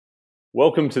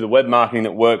Welcome to the Web Marketing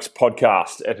That Works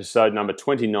podcast, episode number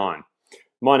 29.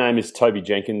 My name is Toby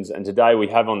Jenkins, and today we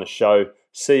have on the show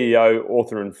CEO,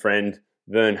 author and friend,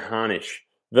 Vern Harnish.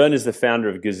 Vern is the founder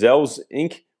of Gazelles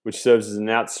Inc, which serves as an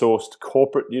outsourced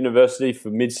corporate university for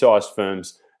mid-sized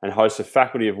firms and hosts a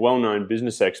faculty of well-known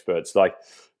business experts like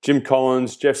Jim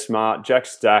Collins, Jeff Smart, Jack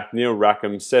Stack, Neil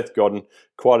Rackham, Seth Godin,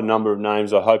 quite a number of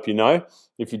names I hope you know.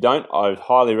 If you don't, I would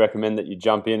highly recommend that you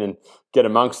jump in and get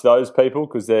amongst those people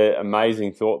because they're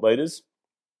amazing thought leaders.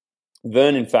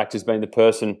 Vern, in fact, has been the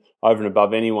person over and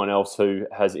above anyone else who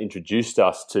has introduced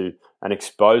us to and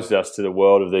exposed us to the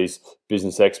world of these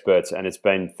business experts, and it's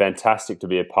been fantastic to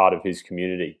be a part of his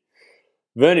community.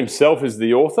 Vern himself is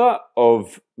the author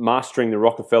of Mastering the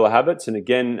Rockefeller Habits, and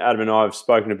again, Adam and I have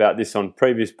spoken about this on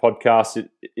previous podcasts.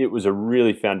 It was a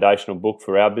really foundational book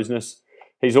for our business.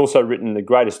 He's also written The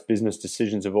Greatest Business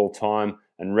Decisions of All Time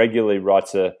and regularly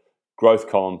writes a growth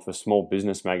column for Small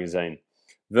Business magazine.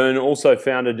 Vern also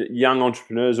founded Young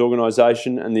Entrepreneurs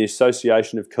Organisation and the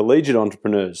Association of Collegiate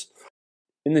Entrepreneurs.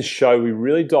 In this show, we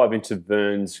really dive into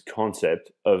Vern's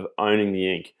concept of owning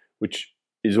the ink, which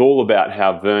is all about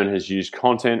how Vern has used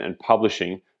content and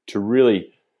publishing to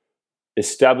really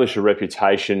establish a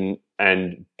reputation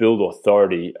and build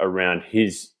authority around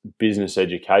his business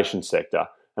education sector.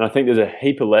 And I think there's a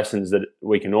heap of lessons that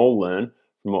we can all learn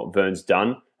from what Vern's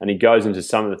done. And he goes into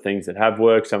some of the things that have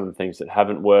worked, some of the things that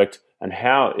haven't worked, and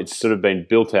how it's sort of been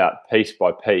built out piece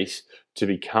by piece to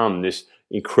become this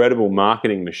incredible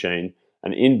marketing machine,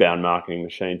 an inbound marketing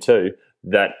machine too,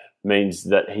 that means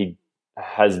that he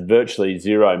has virtually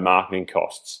zero marketing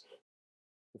costs.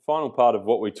 The final part of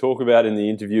what we talk about in the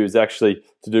interview is actually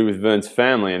to do with Vern's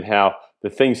family and how the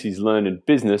things he's learned in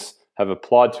business have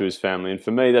applied to his family. And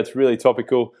for me, that's really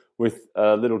topical with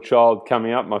a little child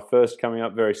coming up, my first coming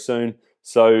up very soon.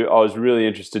 So I was really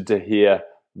interested to hear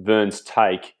Vern's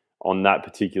take on that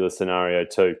particular scenario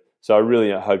too. So I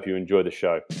really hope you enjoy the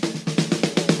show.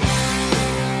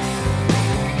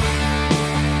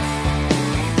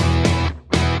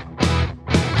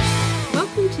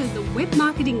 Welcome to the Web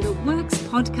Marketing That Works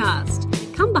podcast.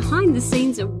 Come behind the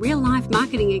scenes of real-life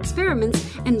marketing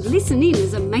experiments and listen in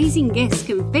as amazing guests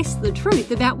confess the truth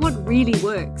about what really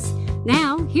works.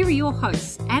 Now, here are your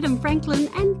hosts, Adam Franklin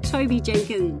and Toby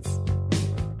Jenkins.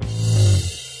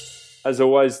 As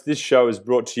always, this show is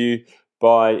brought to you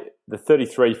by the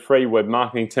 33 free web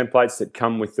marketing templates that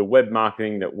come with the Web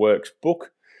Marketing That Works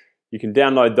book. You can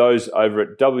download those over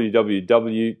at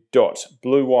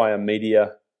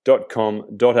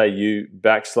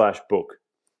www.bluewiremedia.com.au/book.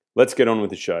 Let's get on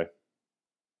with the show.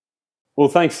 Well,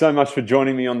 thanks so much for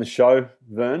joining me on the show,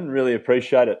 Vern. Really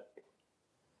appreciate it.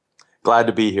 Glad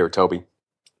to be here, Toby.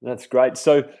 That's great.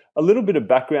 So a little bit of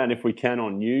background, if we can,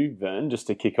 on you, Vern, just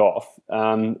to kick off.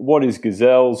 What is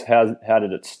Gazelles? How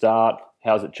did it start?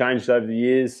 How's it changed over the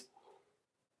years?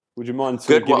 Would you mind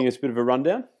giving us a bit of a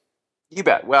rundown? You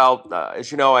bet. Well, as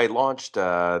you know, I launched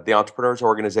the Entrepreneurs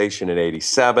Organization in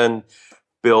 '87,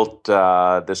 built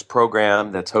this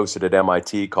program that's hosted at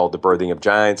MIT called The Birthing of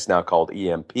Giants, now called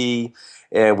EMP,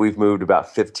 and we've moved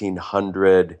about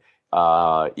 1,500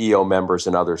 EO members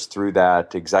and others through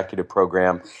that executive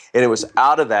program. And it was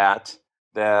out of that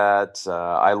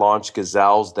I launched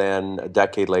Gazelles then a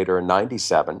decade later in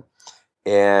 '97.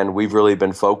 And we've really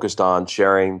been focused on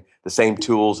sharing the same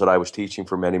tools that I was teaching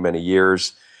for many, many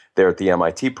years there at the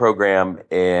MIT program.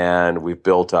 And we've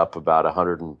built up about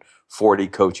 140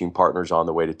 coaching partners on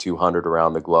the way to 200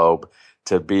 around the globe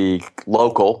to be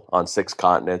local on 6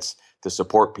 continents to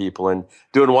support people and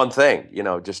doing one thing,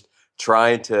 just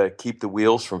trying to keep the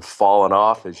wheels from falling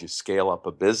off as you scale up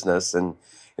a business and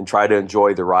try to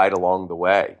enjoy the ride along the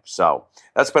way. So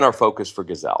that's been our focus for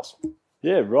Gazelles.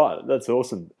 Yeah, right. That's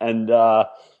awesome. And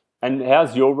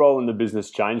how's your role in the business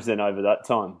changed then over that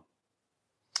time?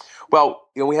 Well,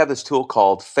 we have this tool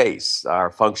called FACE,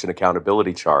 our function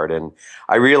accountability chart. And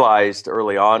I realized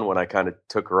early on when I kind of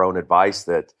took her own advice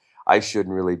that I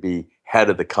shouldn't really be head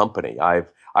of the company.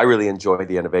 I really enjoy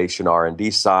the innovation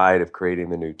R&D side of creating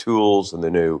the new tools and the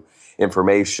new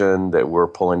information that we're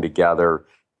pulling together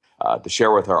to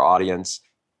share with our audience.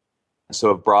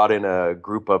 So I've brought in a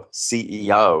group of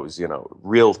CEOs,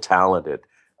 real talented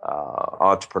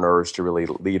entrepreneurs to really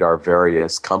lead our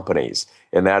various companies.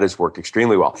 And that has worked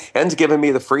extremely well. And it's given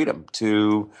me the freedom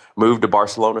to move to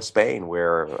Barcelona, Spain,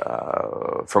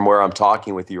 from where I'm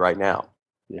talking with you right now.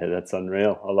 Yeah, that's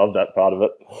unreal. I love that part of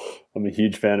it. I'm a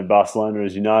huge fan of Barcelona,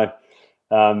 as you know,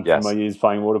 from my years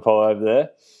playing water polo over there.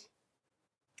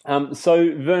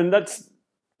 So, Vern, that's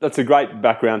a great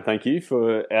background. Thank you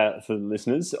for the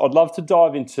listeners. I'd love to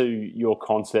dive into your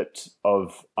concept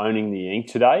of owning the ink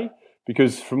today.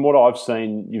 because from what I've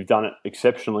seen, you've done it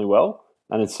exceptionally well.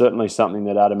 And it's certainly something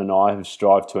that Adam and I have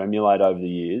strived to emulate over the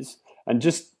years. And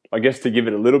just, I guess, to give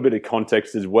it a little bit of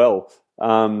context as well,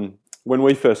 when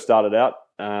we first started out,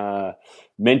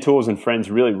 mentors and friends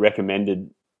really recommended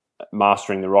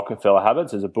Mastering the Rockefeller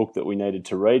Habits as a book that we needed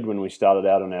to read when we started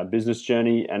out on our business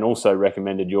journey, and also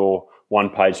recommended your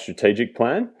one-page strategic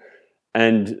plan.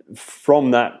 And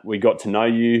from that, we got to know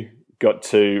you,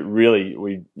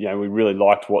 we really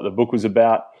liked what the book was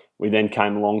about. We then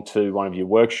came along to one of your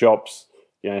workshops,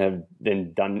 have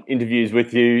then done interviews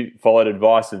with you, followed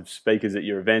advice of speakers at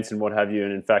your events and what have you,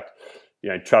 and in fact,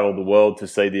 traveled the world to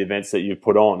see the events that you've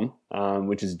put on,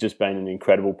 which has just been an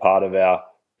incredible part of our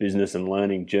business and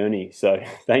learning journey. So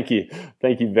thank you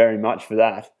very much for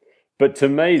that. But to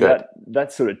me,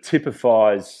 that sort of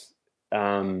typifies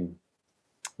owning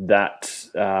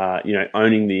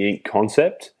the ink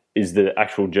concept is the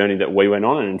actual journey that we went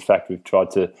on, and in fact, we've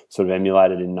tried to sort of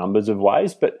emulate it in numbers of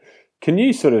ways. But can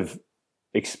you sort of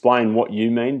explain what you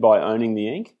mean by owning the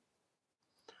ink?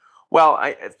 Well,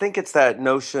 I think it's that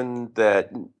notion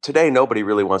that today nobody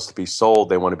really wants to be sold.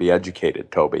 They want to be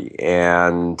educated, Toby.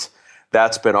 And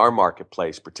that's been our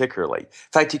marketplace particularly.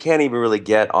 In fact, you can't even really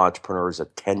get entrepreneurs'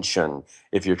 attention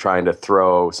if you're trying to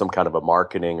throw some kind of a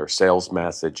marketing or sales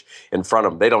message in front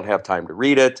of them. They don't have time to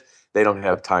read it. They don't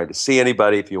have time to see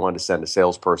anybody if you want to send a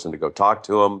salesperson to go talk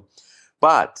to them.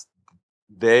 But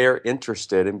they're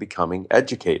interested in becoming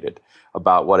educated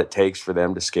about what it takes for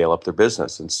them to scale up their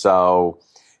business. And so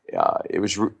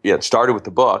it started with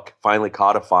the book, finally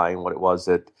codifying what it was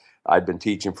that I'd been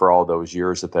teaching for all those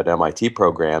years at that MIT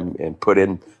program, and put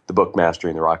in the book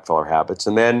Mastering the Rockefeller Habits.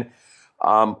 And then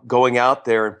going out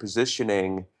there and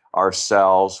positioning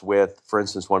ourselves with, for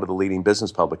instance, one of the leading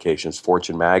business publications,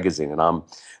 Fortune Magazine, and I'm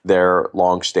their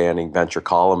longstanding venture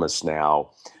columnist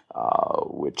now,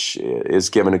 which is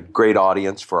given a great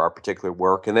audience for our particular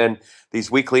work. And then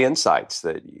these weekly insights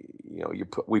that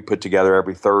we put together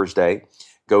every Thursday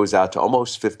goes out to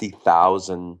almost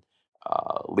 50,000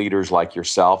 leaders like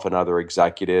yourself and other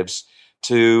executives.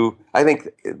 I think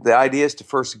the idea is to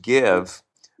first give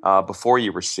before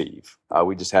you receive.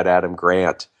 We just had Adam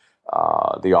Grant,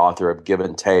 the author of Give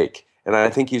and Take, and I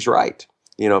think he's right.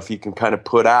 If you can kind of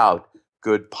put out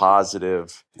good,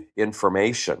 positive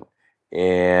information,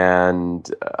 and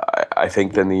I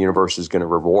think then the universe is going to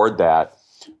reward that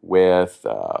with,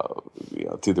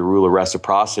 through the rule of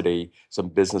reciprocity, some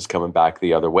business coming back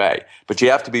the other way. But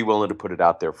you have to be willing to put it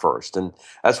out there first. And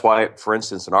that's why, for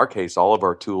instance, in our case, all of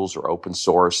our tools are open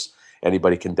source.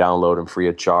 Anybody can download them free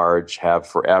of charge, have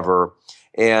forever.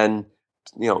 And,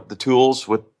 the tools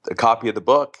with a copy of the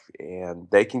book, and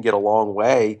they can get a long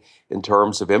way in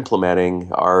terms of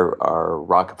implementing our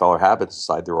Rockefeller habits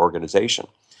inside their organization.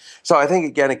 So I think,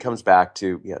 again, it comes back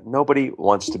to nobody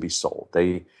wants to be sold.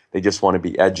 They just want to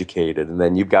be educated. And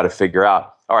then you've got to figure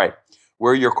out, all right,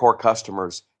 where are your core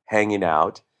customers hanging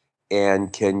out?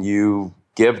 And can you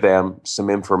give them some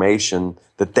information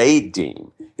that they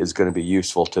deem is going to be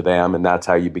useful to them? And that's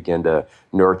how you begin to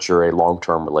nurture a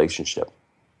long-term relationship.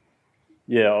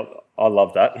 Yeah, I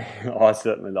love that. I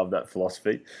certainly love that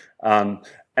philosophy.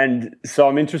 And so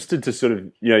I'm interested to sort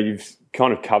of, you've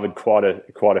kind of covered quite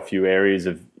a few areas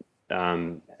of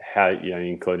how,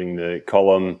 including the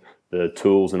column, the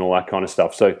tools and all that kind of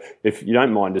stuff. So if you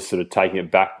don't mind just sort of taking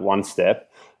it back one step,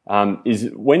 is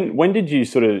when did you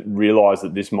sort of realize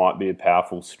that this might be a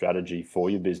powerful strategy for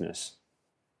your business?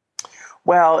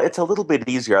 Well, it's a little bit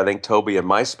easier, I think, Toby, in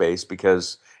my space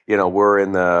because, we're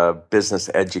in the business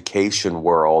education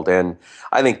world. And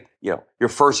I think, your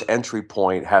first entry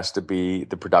point has to be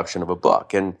the production of a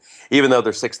book. And even though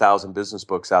there's 6,000 business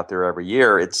books out there every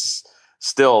year, it's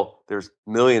still, there's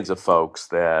millions of folks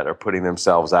that are putting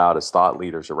themselves out as thought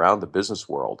leaders around the business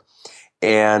world.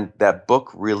 And that book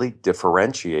really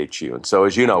differentiates you. And so,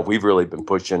 as you know, we've really been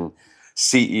pushing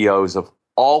CEOs of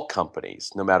all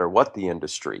companies, no matter what the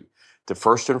industry, to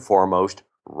first and foremost,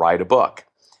 write a book.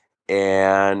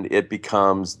 And it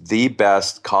becomes the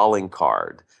best calling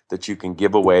card that you can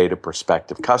give away to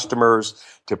prospective customers,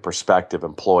 to prospective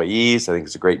employees. I think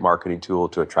it's a great marketing tool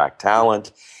to attract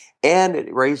talent. And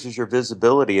it raises your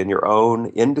visibility in your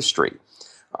own industry.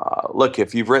 Look,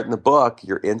 if you've written the book,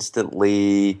 you're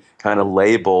instantly kind of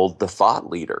labeled the thought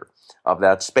leader of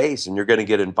that space, and you're going to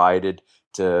get invited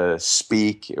to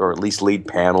speak or at least lead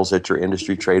panels at your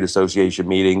industry trade association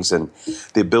meetings. And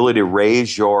the ability to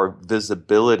raise your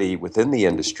visibility within the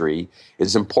industry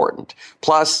is important.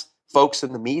 Plus, folks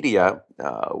in the media,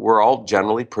 we're all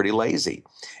generally pretty lazy.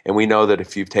 And we know that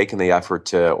if you've taken the effort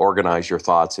to organize your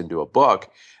thoughts into a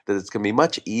book, but it's going to be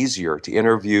much easier to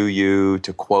interview you,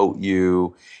 to quote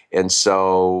you. And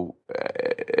so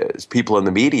as people in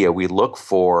the media, we look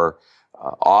for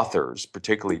authors,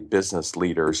 particularly business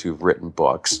leaders who've written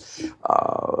books.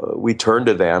 We turn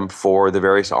to them for the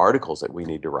various articles that we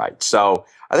need to write. So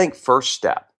I think first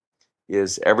step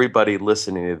is everybody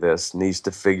listening to this needs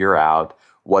to figure out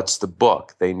what's the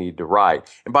book they need to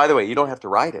write. And by the way, you don't have to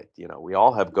write it. We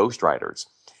all have ghostwriters.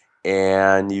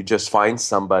 And you just find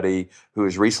somebody who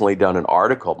has recently done an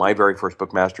article. My very first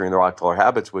book, Mastering the Rockefeller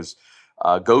Habits, was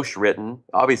ghost written.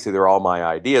 Obviously, they're all my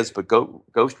ideas, but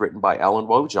ghost written by Ellen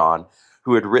Wojon,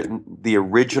 who had written the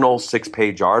original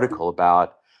 6-page article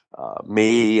about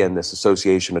me and this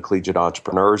association of collegiate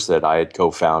entrepreneurs that I had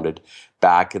co-founded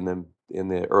back in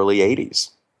the early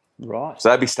 80s. Right. So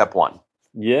that'd be step one.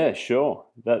 Yeah, sure.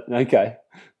 Okay.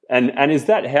 And is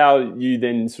that how you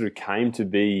then sort of came to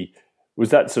be? Was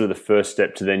that sort of the first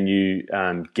step to then you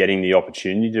getting the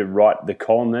opportunity to write the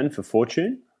column then for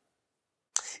Fortune?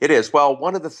 It is. Well,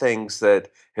 one of the things that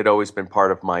had always been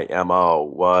part of my MO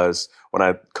was when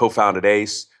I co-founded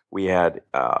ACE, we had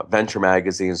Venture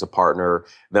Magazine as a partner.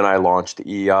 Then I launched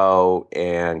EO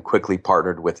and quickly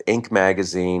partnered with Inc.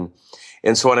 Magazine.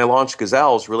 And so when I launched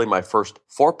Gazelles, really my first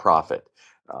for-profit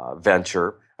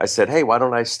venture, I said, hey, why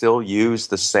don't I still use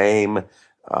the same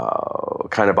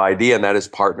kind of idea, and that is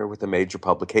partner with a major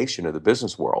publication of the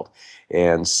business world.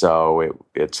 And so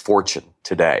it's Fortune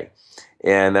today.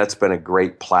 And that's been a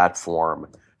great platform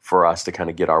for us to kind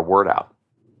of get our word out.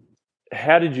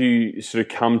 How did you sort of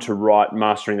come to write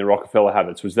Mastering the Rockefeller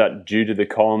Habits? Was that due to the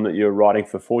column that you were writing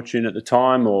for Fortune at the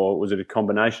time, or was it a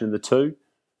combination of the two?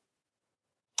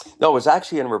 No, it was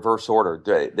actually in reverse order.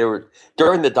 There were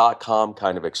during the dot-com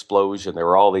kind of explosion, there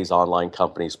were all these online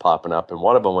companies popping up, and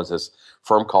one of them was this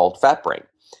firm called FatBrain,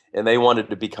 and they wanted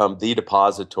to become the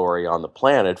depository on the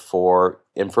planet for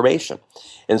information.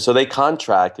 And so they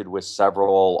contracted with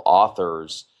several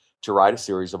authors to write a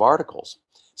series of articles.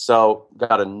 So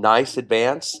got a nice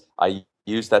advance. I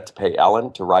used that to pay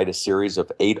Ellen to write a series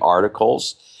of 8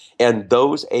 articles, and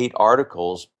those 8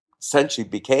 articles essentially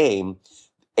became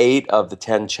 8 of the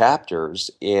 10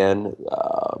 chapters in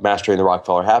Mastering the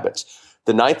Rockefeller Habits.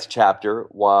 The 9th chapter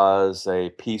was a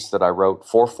piece that I wrote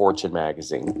for Fortune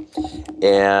magazine,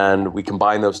 and we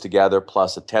combined those together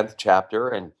plus a 10th chapter,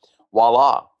 and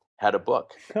voila, had a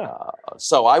book.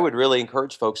 So I would really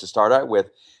encourage folks to start out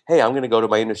with, hey, I'm going to go to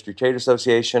my industry trade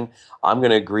association. I'm going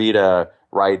to agree to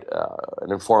write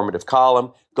an informative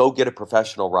column. Go get a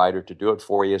professional writer to do it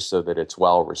for you so that it's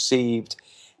well received.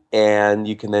 And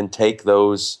you can then take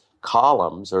those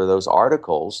columns or those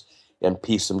articles and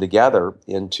piece them together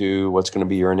into what's going to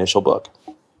be your initial book.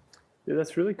 Yeah,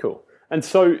 that's really cool. And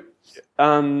so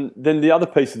then the other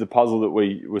piece of the puzzle that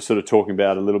we were sort of talking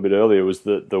about a little bit earlier was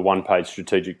the one-page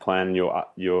strategic plan and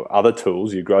your other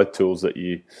tools, your growth tools that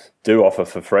you do offer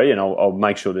for free. And I'll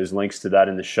make sure there's links to that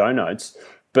in the show notes.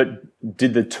 But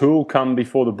did the tool come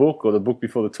before the book or the book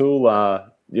before the tool?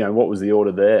 What was the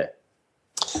order there?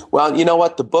 Well, you know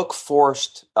what? The book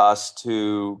forced us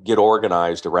to get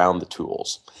organized around the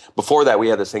tools. Before that, we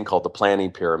had this thing called the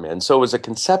planning pyramid. So it was a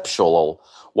conceptual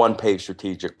one-page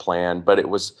strategic plan, but it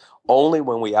was only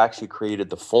when we actually created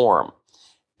the form.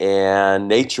 And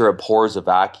nature abhors a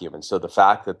vacuum. And so the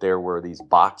fact that there were these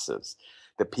boxes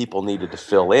that people needed to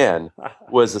fill in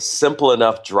was a simple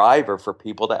enough driver for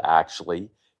people to actually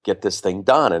get this thing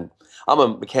done. And I'm a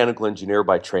mechanical engineer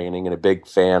by training and a big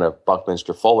fan of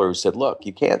Buckminster Fuller, who said, look,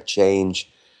 you can't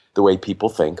change the way people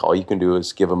think. All you can do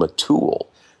is give them a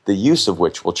tool, the use of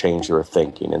which will change their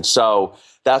thinking. And so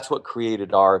that's what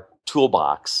created our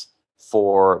toolbox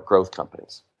for growth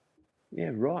companies.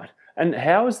 Yeah, right. And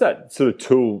how has that sort of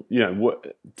tool,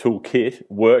 toolkit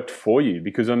worked for you?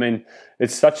 Because, I mean,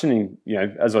 it's such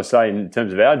as I say, in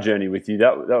terms of our journey with you,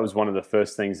 that was one of the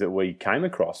first things that we came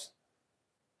across.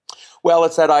 Well,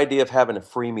 it's that idea of having a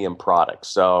freemium product.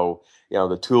 So,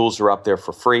 the tools are up there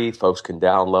for free. Folks can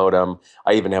download them.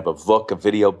 I even have a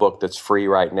video book that's free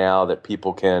right now that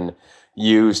people can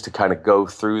use to kind of go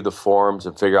through the forms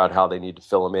and figure out how they need to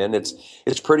fill them in.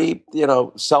 It's pretty,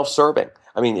 self-serving.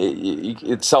 I mean,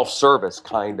 it's self-service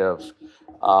kind of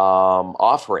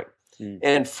offering.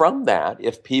 And from that,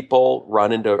 if people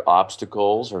run into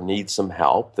obstacles or need some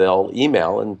help, they'll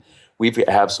email, and we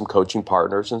have some coaching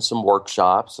partners and some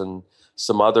workshops and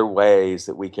some other ways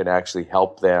that we can actually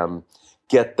help them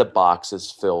get the boxes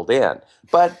filled in.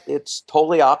 But it's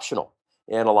totally optional.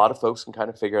 And a lot of folks can kind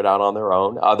of figure it out on their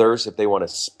own. Others, if they want to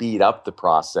speed up the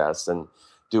process and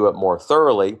do it more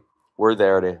thoroughly, we're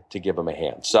there to give them a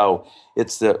hand. So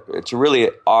it's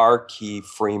really our key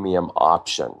freemium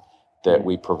option that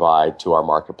we provide to our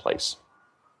marketplace.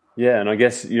 Yeah, and I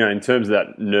guess, in terms of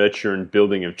that nurture and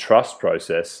building of trust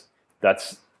process,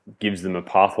 that's gives them a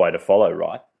pathway to follow,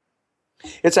 right?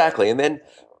 Exactly. And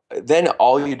then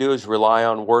all you do is rely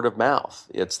on word of mouth.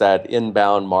 It's that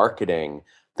inbound marketing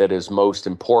that is most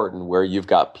important, where you've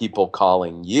got people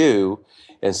calling you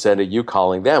instead of you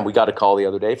calling them. We got a call the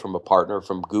other day from a partner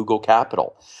from Google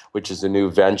Capital, which is a new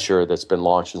venture that's been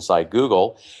launched inside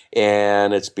Google.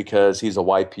 And it's because he's a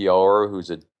YPOer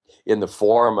who's in the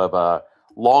form of a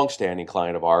longstanding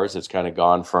client of ours that's kind of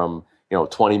gone from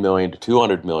 20 million to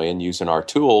 200 million using our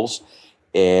tools.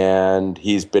 And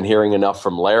he's been hearing enough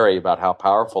from Larry about how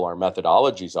powerful our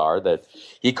methodologies are that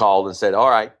he called and said, all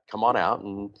right, come on out.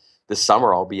 And this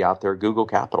summer I'll be out there at Google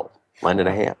Capital lending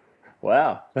a hand.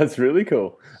 Wow, that's really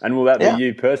cool. And will that be Yeah.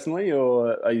 you personally,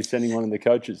 or are you sending one of the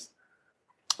coaches?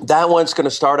 That one's going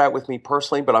to start out with me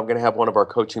personally, but I'm going to have one of our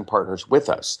coaching partners with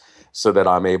us so that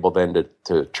I'm able then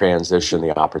to transition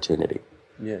the opportunity.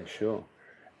 Yeah, sure.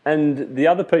 And the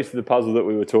other piece of the puzzle that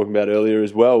we were talking about earlier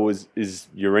as well is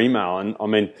your email. And I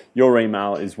mean, your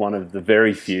email is one of the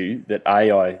very few that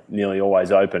A, I nearly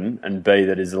always open, and B,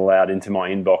 that is allowed into my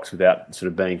inbox without sort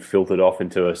of being filtered off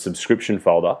into a subscription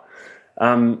folder.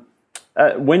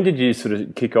 When did you sort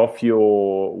of kick off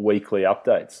your weekly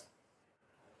updates?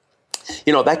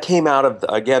 That came out of,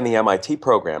 again, the MIT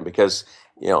program, because,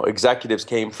 executives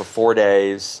came for 4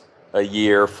 days a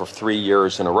year for 3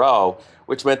 years in a row,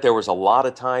 which meant there was a lot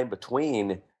of time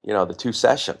between, the two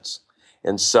sessions.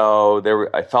 And so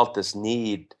I felt this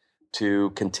need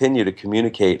to continue to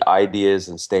communicate ideas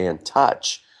and stay in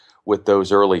touch with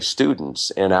those early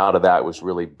students. And out of that was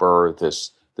really birthed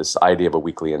this idea of a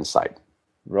weekly insight.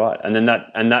 Right. And then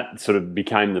that sort of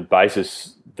became the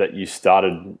basis that you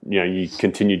started, you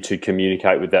continued to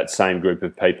communicate with that same group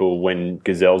of people when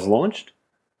Gazelles launched?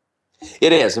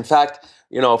 It is. In fact,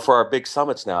 for our big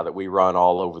summits now that we run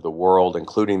all over the world,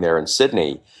 including there in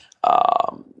Sydney,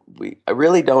 I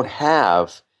really don't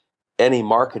have any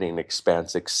marketing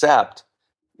expense except,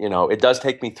 it does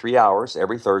take me 3 hours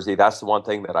every Thursday. That's the one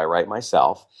thing that I write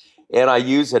myself. And I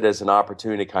use it as an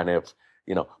opportunity to kind of,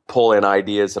 pull in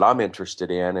ideas that I'm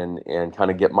interested in and kind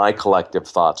of get my collective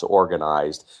thoughts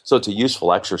organized. So it's a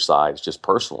useful exercise just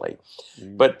personally.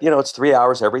 Mm-hmm. But, it's 3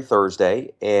 hours every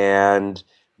Thursday, and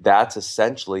that's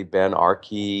essentially been our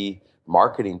key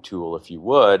marketing tool, if you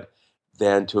would,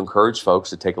 then to encourage folks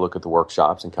to take a look at the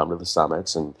workshops and come to the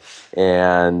summits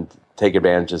and take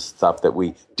advantage of stuff that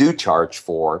we do charge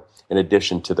for in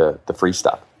addition to the free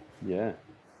stuff. Yeah.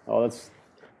 Oh,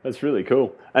 that's really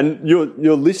cool. And your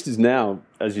list is now,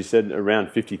 as you said, around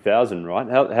 50,000, right?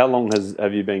 How long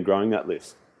have you been growing that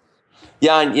list?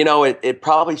 Yeah, and it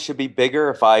probably should be bigger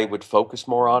if I would focus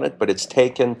more on it, but it's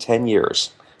taken 10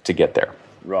 years to get there.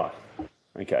 Right.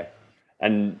 Okay.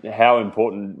 And how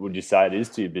important would you say it is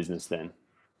to your business then,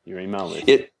 your email list?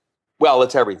 Well,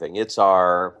 it's everything. It's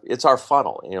our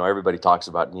funnel. Everybody talks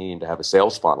about needing to have a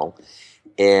sales funnel.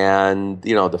 And,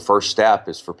 the first step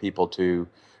is for people to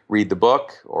read the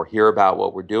book or hear about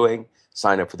what we're doing,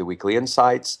 sign up for the weekly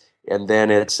insights, and then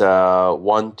it's a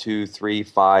 1, 2, 3,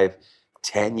 5,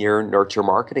 10-year nurture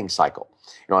marketing cycle.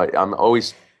 I'm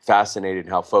always fascinated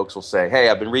how folks will say, hey,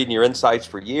 I've been reading your insights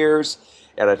for years,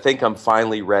 and I think I'm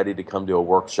finally ready to come to a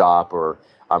workshop, or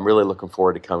I'm really looking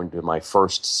forward to coming to my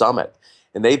first summit.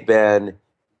 And they've been,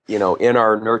 in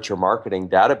our nurture marketing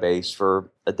database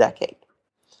for a decade.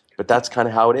 But that's kind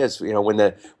of how it is. When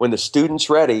the student's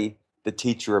ready, the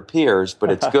teacher appears,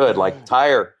 but it's good.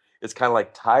 It's kind of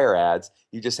like tire ads.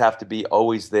 You just have to be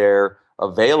always there,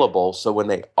 available, so when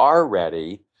they are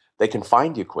ready, they can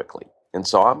find you quickly. And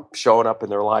so I'm showing up in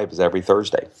their lives every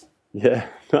Thursday. Yeah,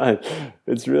 no,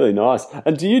 it's really nice.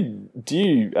 And do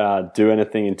you do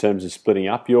anything in terms of splitting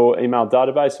up your email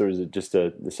database, or is it just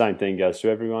the same thing goes to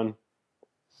everyone?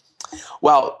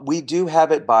 Well, we do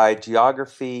have it by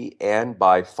geography and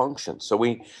by function. So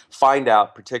we find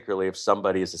out particularly if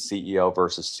somebody is a CEO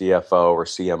versus CFO or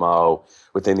CMO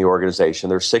within the organization.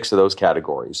 There's 6 of those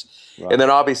categories. Right. And then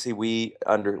obviously we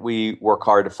work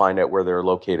hard to find out where they're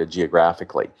located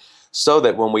geographically, so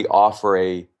that when we offer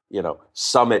a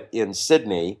summit in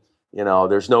Sydney,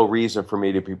 there's no reason for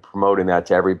me to be promoting that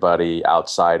to everybody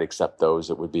outside except those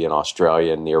that would be in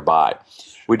Australia and nearby.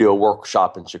 We do a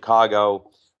workshop in Chicago.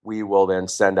 We will then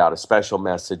send out a special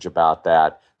message about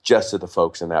that just to the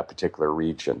folks in that particular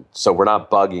region. So we're not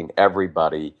bugging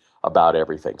everybody about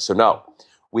everything. So no,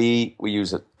 we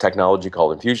use a technology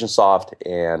called Infusionsoft,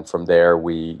 and from there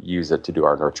we use it to do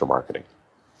our nurture marketing.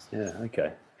 Yeah,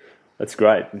 okay. That's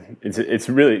great. It's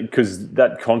really, because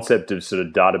that concept of sort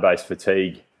of database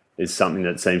fatigue is something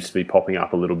that seems to be popping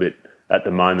up a little bit at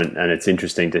the moment, and it's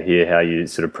interesting to hear how you're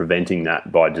sort of preventing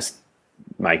that by just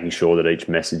making sure that each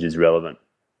message is relevant.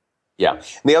 Yeah. And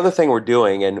the other thing we're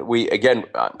doing, and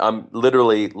I'm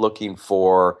literally looking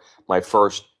for my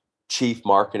first chief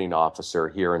marketing officer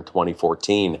here in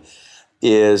 2014,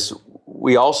 is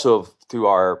we also, through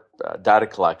our data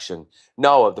collection,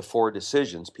 know of the 4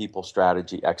 decisions: people,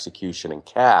 strategy, execution, and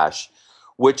cash.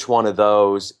 Which one of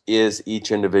those is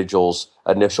each individual's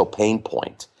initial pain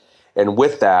point? And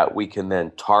with that, we can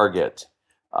then target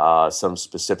some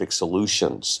specific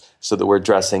solutions so that we're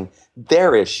addressing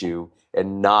their issue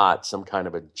and not some kind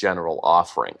of a general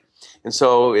offering. And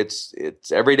so it's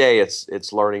every day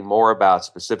it's learning more about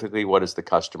specifically what is the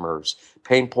customer's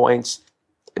pain points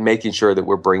and making sure that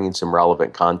we're bringing some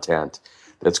relevant content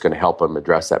that's going to help them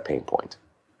address that pain point.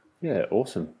 Yeah,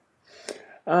 awesome.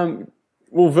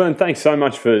 Well, Vern, thanks so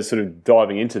much for sort of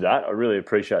diving into that. I really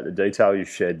appreciate the detail you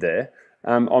shared there.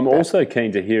 I'm also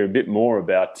keen to hear a bit more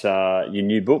about your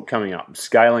new book coming up,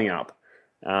 Scaling Up,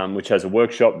 which has a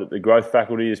workshop that the Growth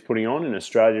Faculty is putting on in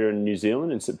Australia and New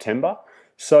Zealand in September.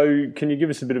 So can you give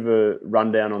us a bit of a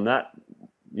rundown on that?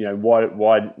 You know,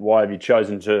 why have you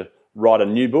chosen to write a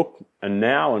new book and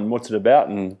now, and what's it about,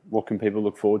 and what can people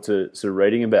look forward to sort of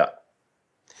reading about?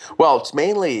 Well, it's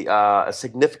mainly a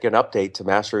significant update to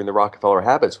Mastering the Rockefeller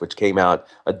Habits, which came out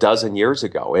a dozen years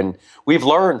ago. And we've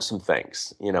learned some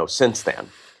things, since then.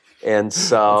 And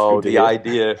so the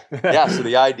idea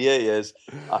is,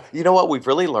 what we've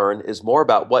really learned is more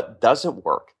about what doesn't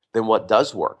work than what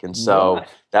does work. And so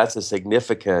that's a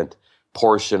significant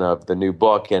portion of the new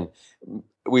book. And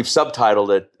we've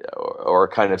subtitled it, or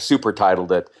kind of super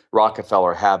titled it,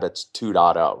 Rockefeller Habits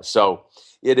 2.0. So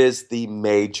it is the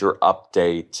major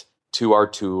update to our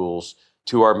tools,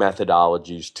 to our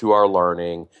methodologies, to our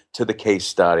learning, to the case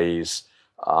studies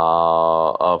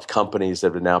of companies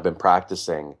that have now been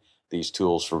practicing these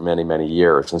tools for many, many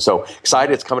years. And so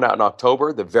excited, it's coming out in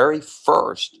October. The very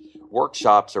first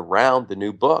workshops around the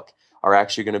new book are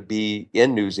actually going to be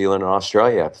in New Zealand and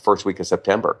Australia the first week of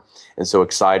September. And so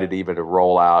excited even to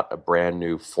roll out a brand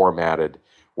new formatted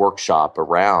workshop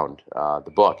around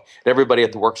the book. And everybody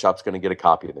at the workshop is going to get a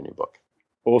copy of the new book.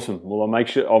 Awesome. Well, I'll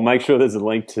make sure there's a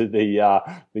link to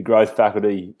the Growth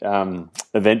Faculty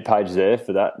event page there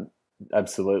for that.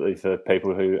 Absolutely, for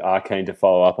people who are keen to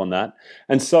follow up on that.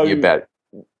 And so, you bet.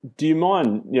 Do you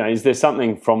mind? Is there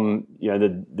something from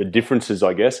the differences,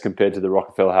 I guess, compared to the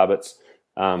Rockefeller Habits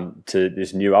to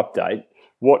this new update?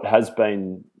 What has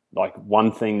been like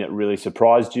one thing that really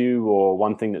surprised you, or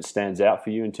one thing that stands out for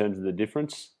you in terms of the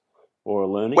difference or a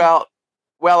learning?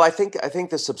 Well, I think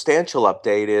the substantial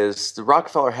update is the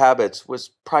Rockefeller Habits was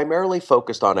primarily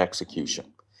focused on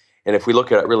execution. And if we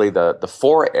look at really the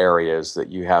 4 areas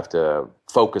that you have to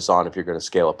focus on if you're going to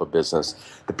scale up a business,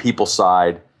 the people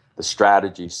side, the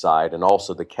strategy side, and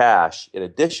also the cash, in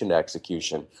addition to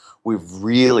execution, we've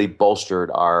really bolstered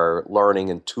our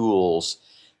learning and tools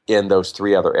in those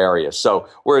 3 other areas. So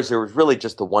whereas there was really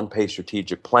just the one-page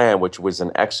strategic plan, which was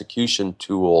an execution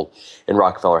tool in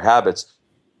Rockefeller Habits,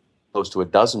 close to a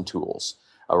dozen tools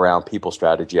around people,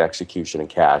 strategy, execution, and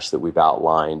cash that we've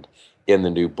outlined in the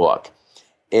new book.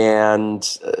 And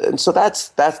so that's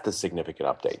the significant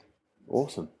update.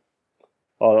 Awesome.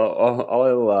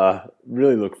 I'll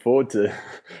really look forward to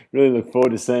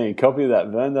seeing a copy of that,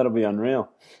 Vern. That'll be unreal.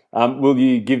 Will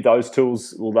you give those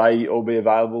tools? Will they all be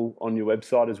available on your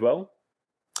website as well?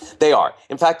 They are.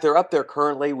 In fact, they're up there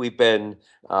currently. We've been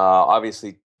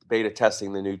obviously beta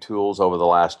testing the new tools over the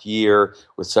last year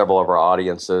with several of our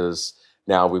audiences.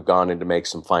 Now we've gone in to make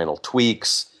some final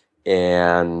tweaks,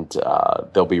 and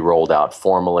they'll be rolled out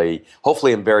formally,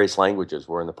 hopefully in various languages.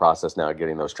 We're in the process now of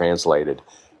getting those translated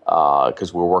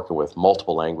because we're working with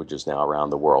multiple languages now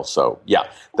around the world. So yeah,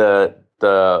 the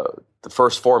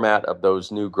first format of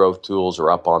those new growth tools are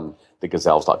up on the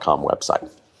Gazelles.com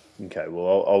website. Okay,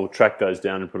 well, I'll track those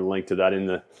down and put a link to that in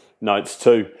the notes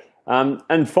too.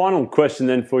 And final question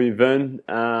then for you, Vern,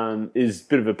 is a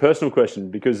bit of a personal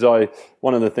question, because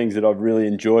one of the things that I've really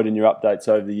enjoyed in your updates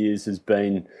over the years has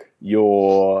been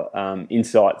your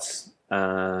insights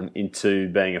into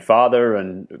being a father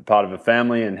and part of a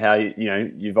family, and how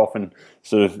you've often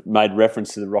sort of made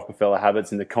reference to the Rockefeller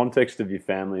Habits in the context of your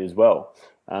family as well.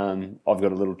 I've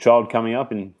got a little child coming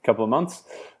up in a couple of months,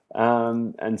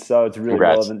 and so it's really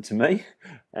relevant to me,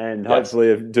 and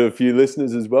hopefully to a few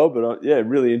listeners as well. But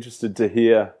really interested to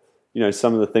hear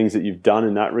some of the things that you've done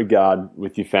in that regard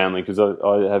with your family, because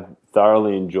I have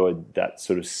thoroughly enjoyed that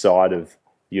sort of side of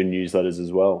your newsletters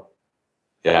as well.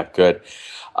 Yeah, good.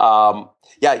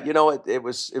 It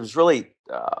was really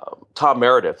Tom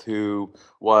Meredith, who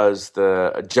was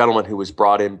the gentleman who was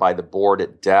brought in by the board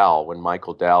at Dell when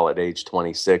Michael Dell at age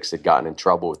 26 had gotten in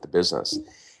trouble with the business.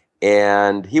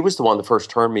 And he was the one that first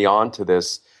turned me on to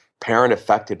this parent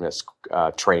effectiveness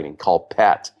training called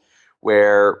PET,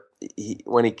 where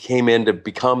when he came in to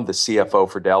become the CFO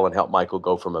for Dell and help Michael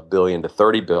go from $1 billion to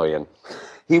 $30 billion,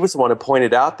 he was the one who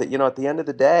pointed out that, at the end of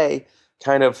the day,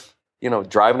 kind of,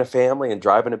 driving a family and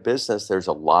driving a business, there's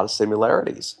a lot of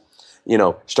similarities.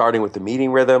 Starting with the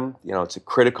meeting rhythm, it's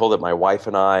critical that my wife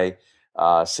and I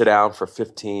sit down for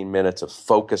 15 minutes of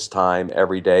focus time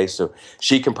every day so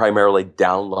she can primarily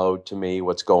download to me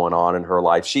what's going on in her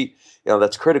life.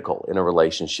 That's critical in a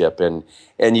relationship. And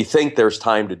you think there's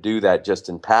time to do that just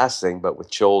in passing, but with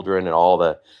children and all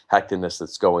the hecticness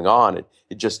that's going on,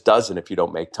 it just doesn't if you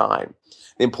don't make time.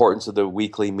 The importance of the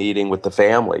weekly meeting with the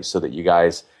family so that you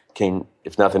guys can,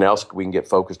 if nothing else, we can get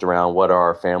focused around what are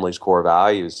our family's core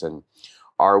values and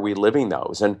are we living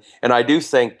those? And I do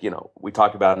think, we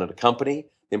talk about it in a company,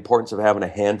 the importance of having a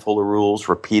handful of rules,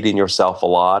 repeating yourself a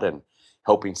lot and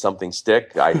hoping something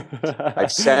stick.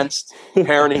 I've sensed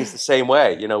parenting's the same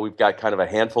way. We've got kind of a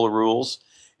handful of rules.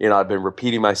 I've been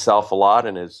repeating myself a lot.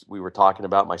 And as we were talking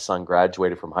about, my son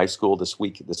graduated from high school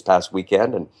this past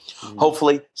weekend. And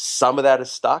hopefully some of that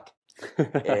is stuck.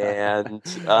 And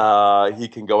he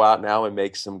can go out now and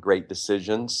make some great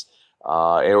decisions.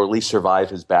 Or at least survive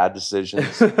his bad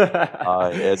decisions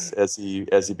as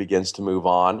he begins to move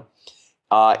on.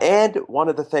 And one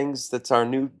of the things that's our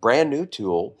brand new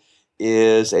tool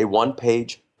is a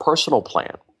one-page personal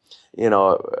plan.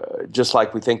 Just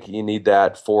like we think you need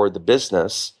that for the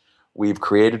business, we've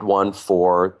created one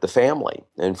for the family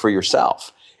and for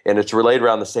yourself. And it's related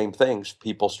around the same things: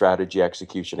 people, strategy,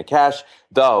 execution, and cash.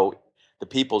 Though the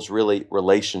people's really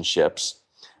relationships.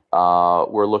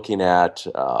 We're looking at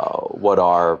what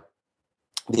are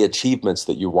the achievements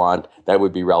that you want that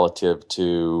would be relative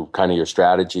to kind of your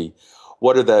strategy.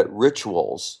 What are the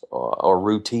rituals or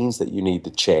routines that you need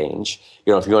to change?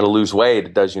 If you want to lose weight,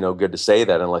 it does you no good to say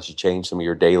that unless you change some of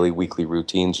your daily, weekly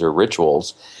routines or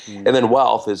rituals. And then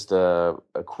wealth is the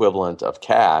equivalent of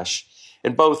cash.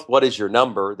 And both, what is your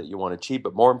number that you want to achieve,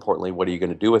 but more importantly, what are you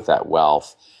going to do with that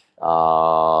wealth?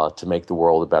 To make the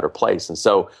world a better place. And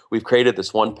so we've created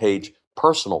this one-page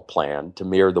personal plan to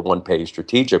mirror the one-page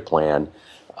strategic plan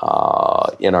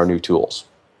in our new tools.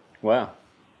 Wow,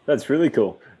 that's really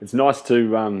cool. It's nice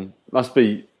to, must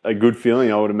be a good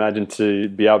feeling, I would imagine, to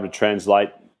be able to translate,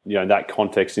 that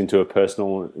context into a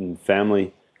personal and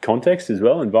family context as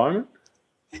well, environment.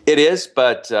 It is,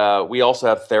 but we also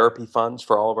have therapy funds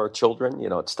for all of our children.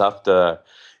 It's tough to,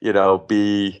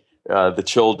 be the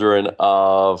children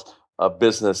of a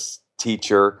business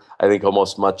teacher. I think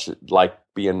almost much like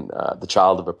being the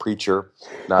child of a preacher,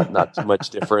 not too much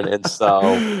different. And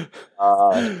so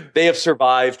they have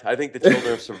survived. I think the children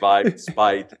have survived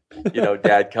despite,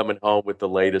 dad coming home with the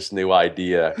latest new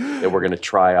idea that we're going to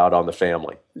try out on the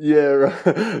family. Yeah,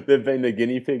 right. They've been the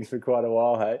guinea pigs for quite a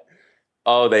while, hey?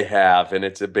 Oh, they have, and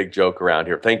it's a big joke around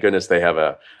here. Thank goodness they have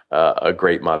a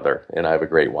great mother, and I have a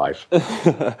great wife.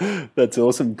 That's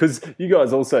awesome, because you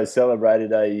guys also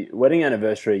celebrated a wedding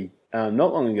anniversary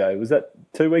not long ago. Was that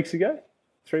 2 weeks ago?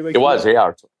 3 weeks ago? It was,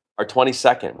 yeah. Our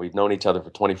 22nd. We've known each other for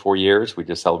 24 years. We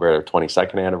just celebrated our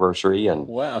 22nd anniversary. And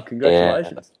wow,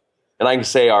 congratulations. And I can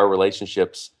say our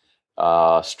relationship's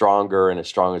stronger and as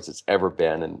strong as it's ever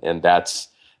been, and that's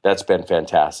been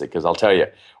fantastic, because I'll tell you,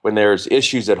 when there's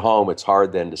issues at home, it's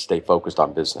hard then to stay focused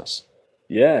on business.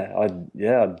 Yeah,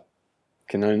 I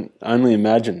can only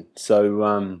imagine.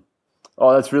 So,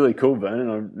 that's really cool, Vern,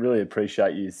 and I really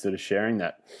appreciate you sort of sharing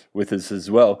that with us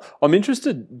as well. I'm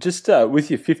interested just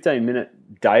with your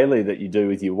 15-minute daily that you do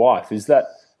with your wife. Is that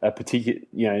a particular,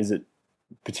 is it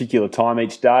particular time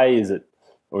each day?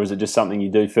 Or is it just something you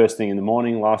do first thing in the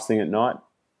morning, last thing at night?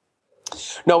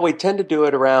 No, we tend to do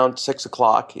it around 6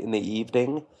 o'clock in the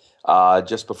evening,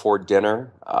 just before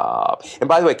dinner. And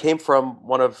by the way, it came from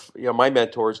one of my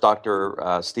mentors,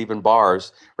 Dr. Stephen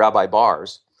Bars, Rabbi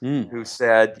Bars, who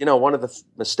said, one of the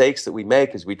mistakes that we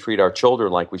make is we treat our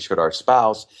children like we should our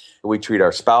spouse, and we treat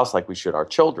our spouse like we should our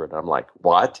children. And I'm like,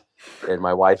 what? And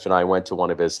my wife and I went to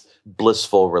one of his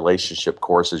blissful relationship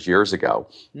courses years ago.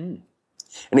 And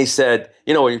he said,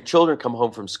 when your children come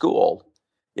home from school,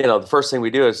 the first thing we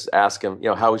do is ask them,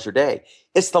 how was your day?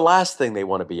 It's the last thing they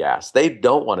want to be asked. They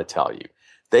don't want to tell you.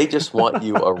 They just want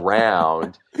you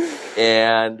around.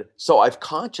 And so I've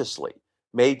consciously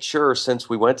made sure, since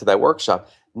we went to that workshop,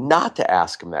 not to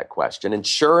ask them that question. And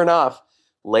sure enough,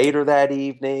 later that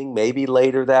evening, maybe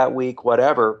later that week,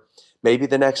 whatever, maybe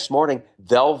the next morning,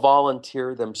 they'll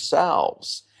volunteer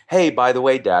themselves. Hey, by the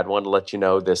way, Dad, wanted to let you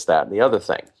know this, that, and the other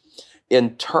thing.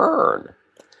 In turn,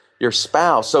 your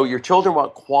spouse, so your children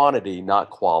want quantity, not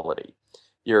quality.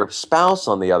 Your spouse,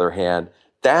 on the other hand,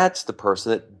 that's the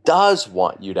person that does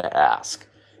want you to ask.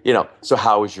 So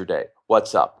how was your day?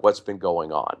 What's up? What's been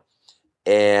going on?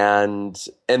 And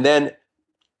then,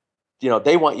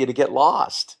 they want you to get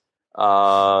lost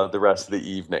the rest of the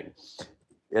evening.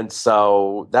 And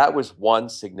so that was one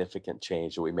significant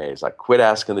change that we made. Is like quit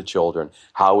asking the children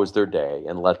how was their day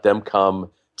and let them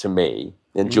come to me.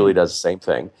 And Julie does the same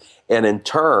thing. And in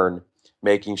turn,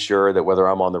 making sure that whether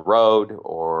I'm on the road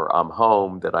or I'm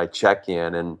home, that I check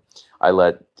in and I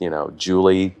let,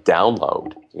 Julie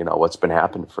download, what's been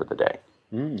happening for the day.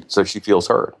 So she feels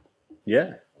heard.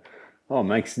 Yeah. Oh,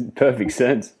 makes perfect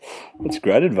sense. That's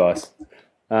great advice.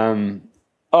 Well,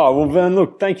 Vern,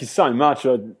 look, thank you so much.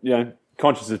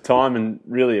 Conscious of time and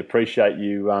really appreciate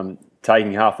you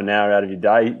taking half an hour out of your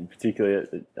day, particularly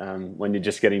when you're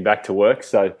just getting back to work.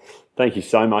 So thank you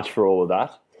so much for all of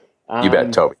that. You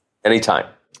bet, Toby. Anytime.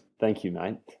 Thank you,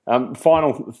 mate.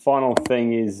 Final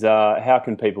thing is, how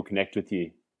can people connect with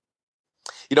you?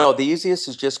 The easiest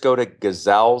is just go to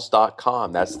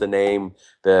gazelles.com. That's the name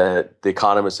that the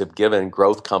economists have given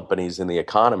growth companies in the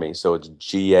economy. So it's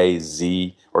GAZ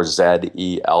or ZELLES.com.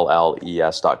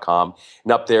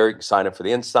 And up there, you can sign up for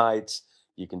the insights.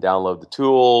 You can download the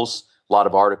tools, a lot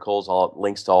of articles,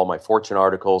 links to all my Fortune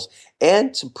articles,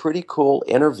 and some pretty cool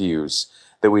interviews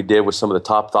that we did with some of the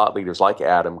top thought leaders like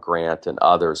Adam Grant and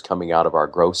others coming out of our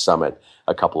growth summit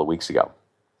a couple of weeks ago.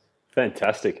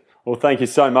 Fantastic. Well, thank you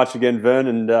so much again, Vern,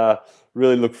 and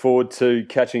really look forward to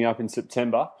catching up in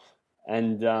September.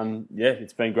 And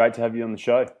it's been great to have you on the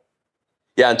show.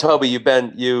 Yeah, and Toby, you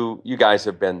guys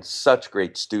have been such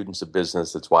great students of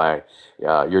business. That's why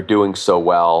you're doing so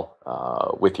well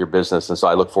with your business. And so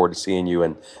I look forward to seeing you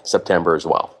in September as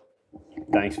well.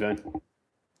 Thanks, Vern.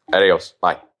 Adios.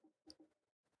 Bye.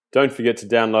 Don't forget to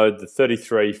download the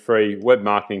 33 free web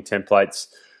marketing templates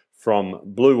from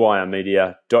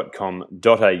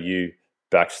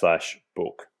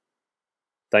bluewiremedia.com.au/book.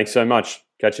 Thanks so much.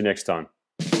 Catch you next time.